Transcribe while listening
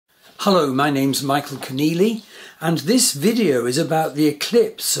Hello, my name's Michael Conneely, and this video is about the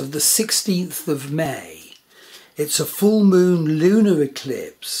eclipse of the 16th of May. It's a full moon lunar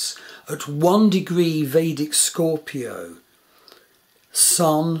eclipse at 1 degree Vedic Scorpio,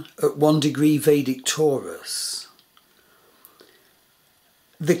 Sun at 1 degree Vedic Taurus.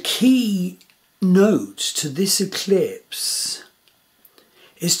 The key note to this eclipse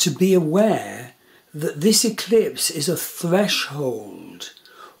is to be aware that this eclipse is a threshold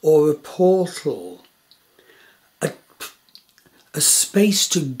or a portal, a space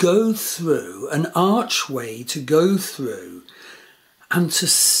to go through, an archway to go through, and to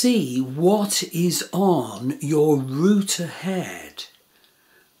see what is on your route ahead.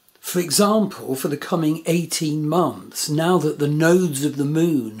 For example, for the coming 18 months, now that the nodes of the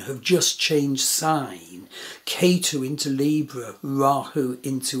moon have just changed sign, Ketu into Libra, Rahu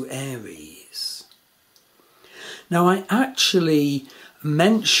into Aries. Now, I actually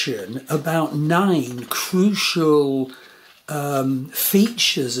mention about 9 crucial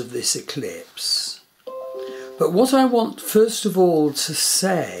features of this eclipse. But what I want first of all to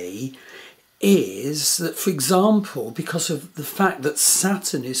say is that, for example, because of the fact that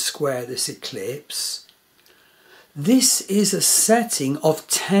Saturn is square this eclipse, this is a setting of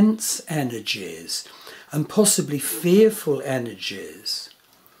tense energies and possibly fearful energies.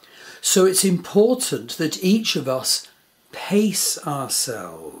 So it's important that each of us pace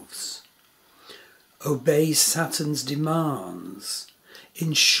ourselves, obey Saturn's demands,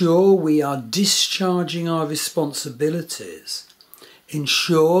 ensure we are discharging our responsibilities,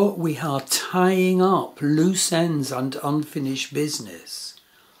 ensure we are tying up loose ends and unfinished business,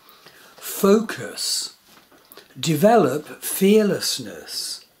 focus, develop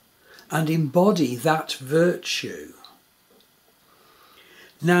fearlessness, and embody that virtue.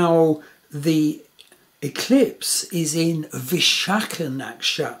 Now, the eclipse is in Vishakha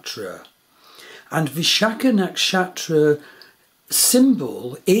Nakshatra, and Vishakha Nakshatra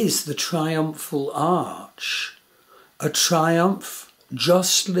symbol is the triumphal arch, a triumph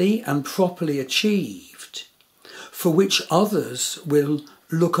justly and properly achieved, for which others will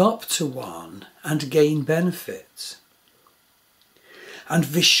look up to one and gain benefit. And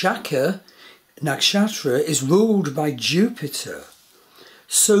Vishakha Nakshatra is ruled by Jupiter,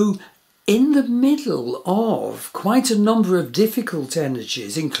 so in the middle of quite a number of difficult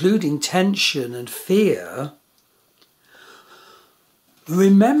energies, including tension and fear,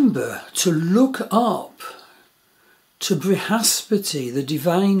 remember to look up to Brihaspati, the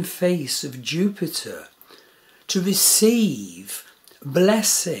divine face of Jupiter, to receive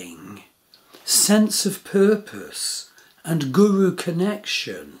blessing, sense of purpose, and guru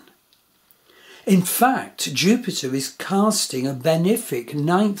connection. In fact, Jupiter is casting a benefic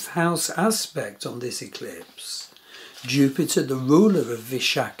 9th house aspect on this eclipse. Jupiter, the ruler of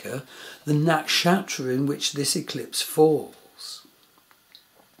Vishakha, the nakshatra in which this eclipse falls.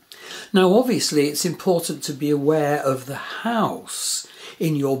 Now, obviously, it's important to be aware of the house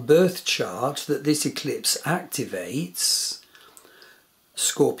in your birth chart that this eclipse activates,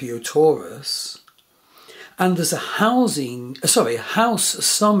 Scorpio Taurus, and there's a house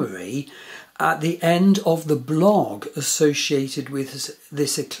summary at the end of the blog associated with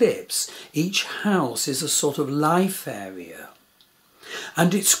this eclipse. Each house is a sort of life area.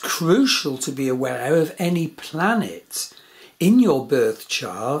 And it's crucial to be aware of any planet in your birth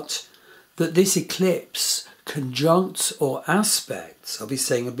chart that this eclipse conjuncts or aspects. I'll be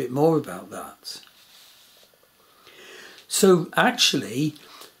saying a bit more about that. So actually,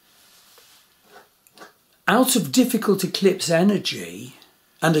 out of difficult eclipse energy,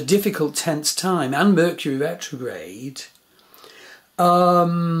 and a difficult tense time, and Mercury retrograde,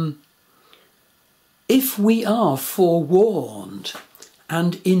 if we are forewarned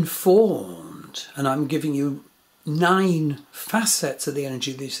and informed, and I'm giving you 9 facets of the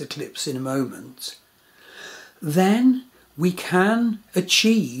energy of this eclipse in a moment, then we can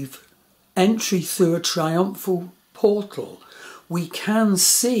achieve entry through a triumphal portal. We can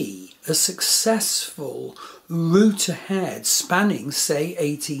see a successful route ahead spanning, say,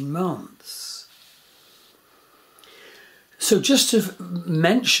 18 months. So just to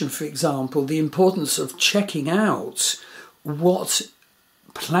mention, for example, the importance of checking out what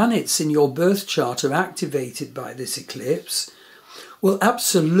planets in your birth chart are activated by this eclipse, well,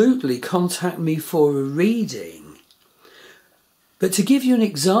 absolutely contact me for a reading. But to give you an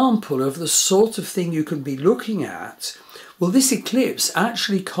example of the sort of thing you can be looking at, well, this eclipse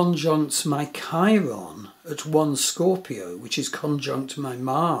actually conjuncts my Chiron at 1 Scorpio, which is conjunct my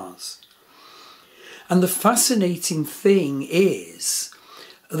Mars. And the fascinating thing is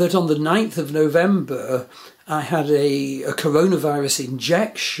that on the 9th of November, I had a coronavirus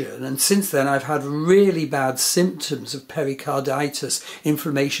injection, and since then I've had really bad symptoms of pericarditis,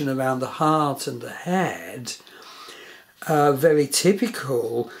 inflammation around the heart and the head. Very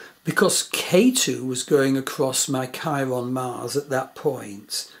typical, because Ketu was going across my Chiron Mars at that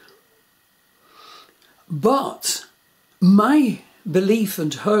point. But my belief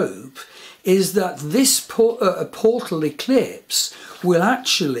and hope is that this portal eclipse will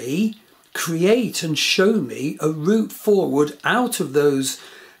actually create and show me a route forward out of those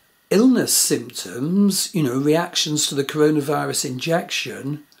illness symptoms, you know, reactions to the coronavirus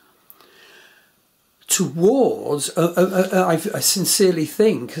injection, towards, I sincerely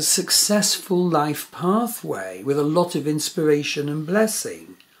think, a successful life pathway with a lot of inspiration and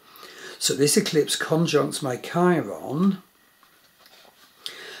blessing. So this eclipse conjuncts my Chiron.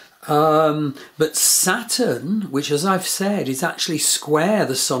 But Saturn, which, as I've said, is actually square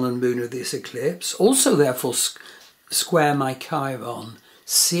the Sun and Moon of this eclipse, also therefore square my Chiron.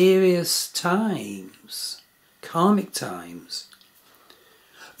 Serious times, karmic times.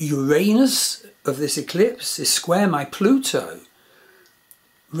 Uranus of this eclipse is square my Pluto.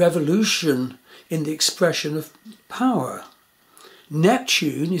 Revolution in the expression of power.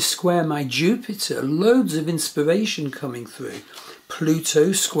 Neptune is square my Jupiter. Loads of inspiration coming through.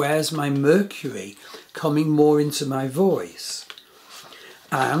 Pluto squares my Mercury, coming more into my voice.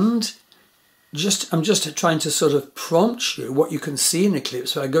 And I'm just trying to sort of prompt you what you can see in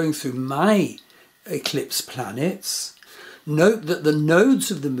eclipse by going through my eclipse planets. Note that the nodes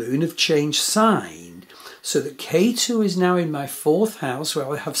of the moon have changed sign, so that Ketu is now in my 4th house, where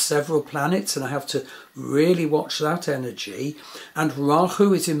I have several planets and I have to really watch that energy, and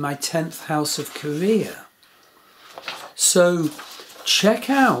Rahu is in my 10th house of career. So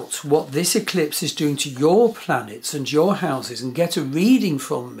check out what this eclipse is doing to your planets and your houses and get a reading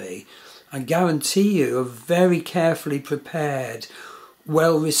from me. I guarantee you a very carefully prepared,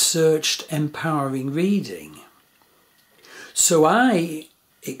 well-researched, empowering reading. So I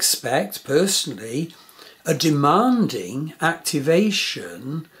expect, personally, a demanding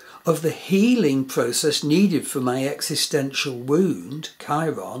activation of the healing process needed for my existential wound,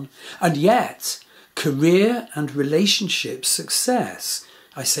 Chiron, and yet career and relationship success.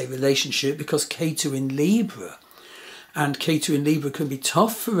 I say relationship because Ketu in Libra, and Ketu in Libra can be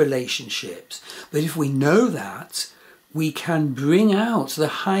tough for relationships, but if we know that, we can bring out the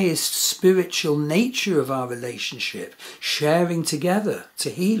highest spiritual nature of our relationship, sharing together to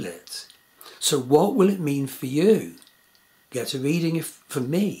heal it. So what will it mean for you? Get a reading from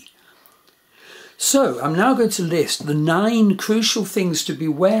me. So I'm now going to list the 9 crucial things to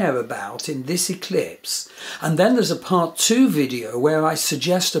beware about in this eclipse. And then there's a part 2 video where I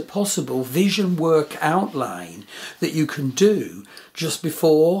suggest a possible vision work outline that you can do just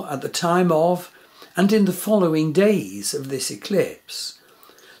before, at the time of, and in the following days of this eclipse.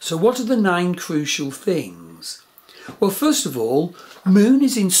 So what are the 9 crucial things? Well, first of all, Moon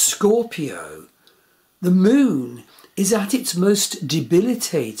is in Scorpio. The Moon is at its most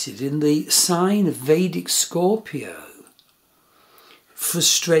debilitated in the sign of Vedic Scorpio.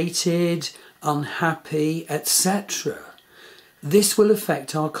 Frustrated, unhappy, etc. This will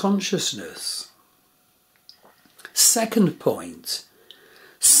affect our consciousness. Second point,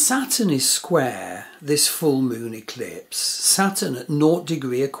 Saturn is square this full moon eclipse. Saturn at 0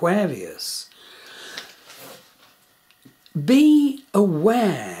 degree Aquarius. Be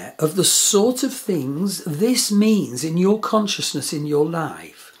aware of the sort of things this means in your consciousness in your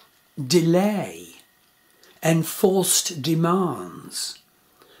life. Delay, enforced demands,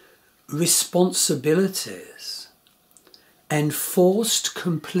 responsibilities, enforced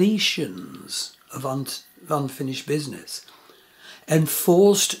completions of unfinished business,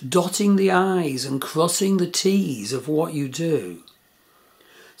 enforced dotting the I's and crossing the T's of what you do.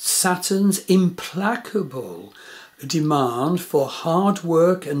 Saturn's implacable demand for hard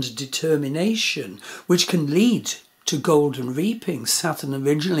work and determination, which can lead to golden reaping. Saturn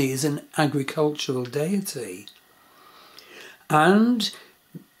originally is an agricultural deity. And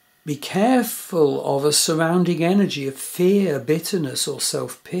be careful of a surrounding energy of fear, bitterness, or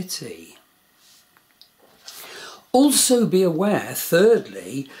self-pity. Also be aware,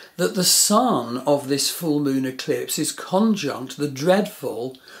 thirdly, that the sun of this full moon eclipse is conjunct the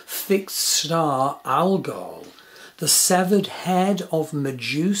dreadful fixed star Algol, the severed head of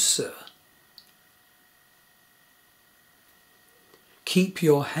Medusa. Keep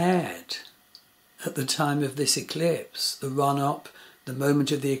your head at the time of this eclipse, the run-up, the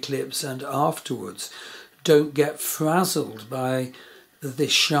moment of the eclipse and afterwards. Don't get frazzled by the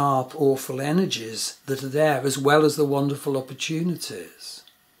sharp, awful energies that are there, as well as the wonderful opportunities.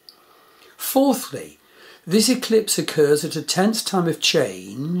 Fourthly, This eclipse occurs at a tense time of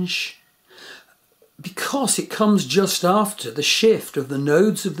change because it comes just after the shift of the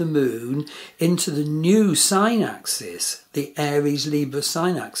nodes of the moon into the new sign axis, the Aries-Libra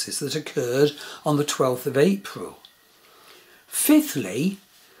sign axis that occurred on the 12th of April. Fifthly,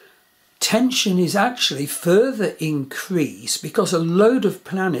 tension is actually further increased because a load of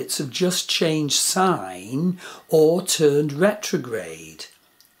planets have just changed sign or turned retrograde.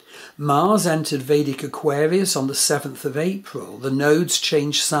 Mars entered Vedic Aquarius on the 7th of April. The nodes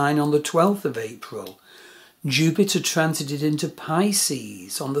changed sign on the 12th of April. Jupiter transited into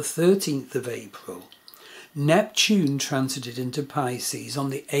Pisces on the 13th of April. Neptune transited into Pisces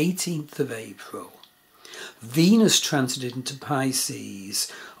on the 18th of April. Venus transited into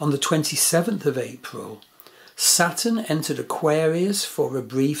Pisces on the 27th of April. Saturn entered Aquarius for a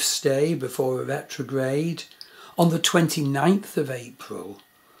brief stay before a retrograde on the 29th of April.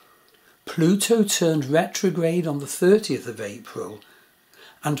 Pluto turned retrograde on the 30th of April,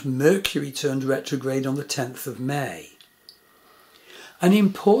 and Mercury turned retrograde on the 10th of May. An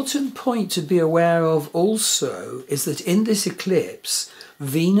important point to be aware of also is that in this eclipse,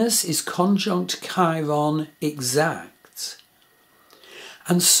 Venus is conjunct Chiron exact.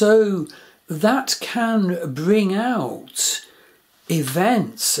 And so that can bring out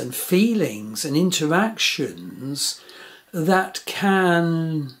events and feelings and interactions that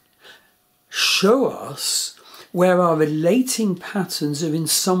can show us where our relating patterns are in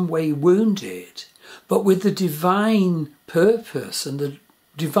some way wounded, but with the divine purpose and the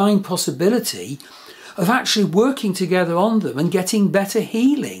divine possibility of actually working together on them and getting better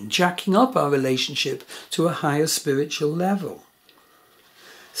healing, jacking up our relationship to a higher spiritual level.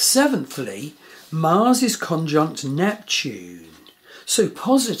 Seventhly, Mars is conjunct Neptune. So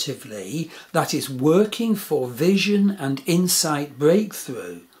positively, that is working for vision and insight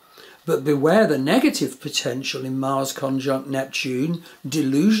breakthrough. But beware the negative potential in Mars conjunct Neptune,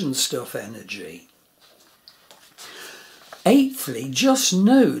 delusion stuff energy. Eighthly, just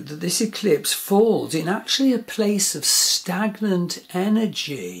note that this eclipse falls in actually a place of stagnant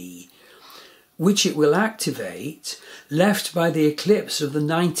energy, which it will activate, left by the eclipse of the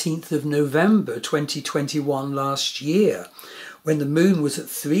 19th of November 2021 last year, when the moon was at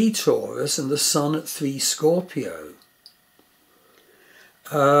 3 Taurus and the sun at 3 Scorpio.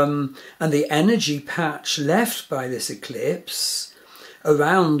 And the energy patch left by this eclipse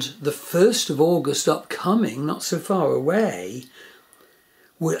around the 1st of August upcoming, not so far away,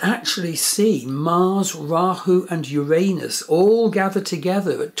 will actually see Mars, Rahu and Uranus all gather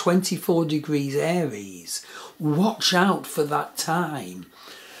together at 24 degrees Aries. Watch out for that time.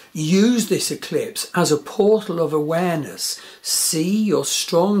 Use this eclipse as a portal of awareness. See your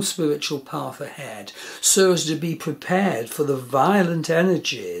strong spiritual path ahead so as to be prepared for the violent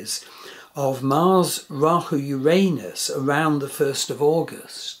energies of Mars, Rahu, Uranus around the 1st of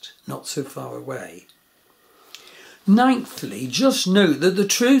August, not so far away. Ninthly, just note that the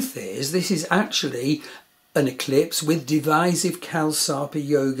truth is this is actually an eclipse with divisive Kalsarpa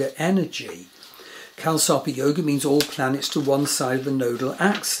Yoga energy. Kalsarpa Yoga means all planets to one side of the nodal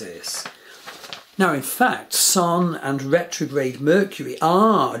axis. Now, in fact, Sun and retrograde Mercury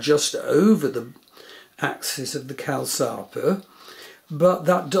are just over the axis of the Kalsarpa, but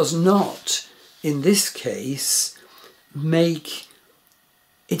that does not, in this case, make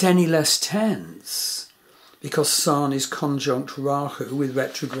it any less tense, because Sun is conjunct Rahu with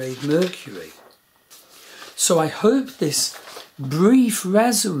retrograde Mercury. So I hope this brief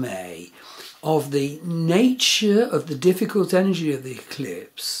resume of the nature of the difficult energy of the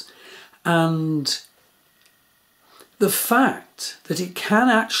eclipse and the fact that it can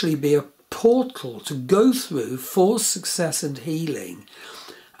actually be a portal to go through for success and healing,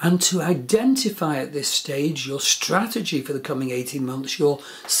 and to identify at this stage your strategy for the coming 18 months, your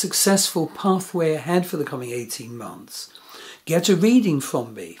successful pathway ahead for the coming 18 months. Get a reading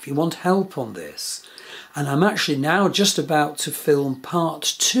from me if you want help on this. And I'm actually now just about to film part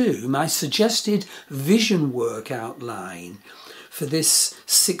 2, my suggested vision work outline for this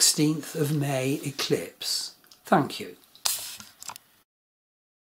 16th of May eclipse. Thank you.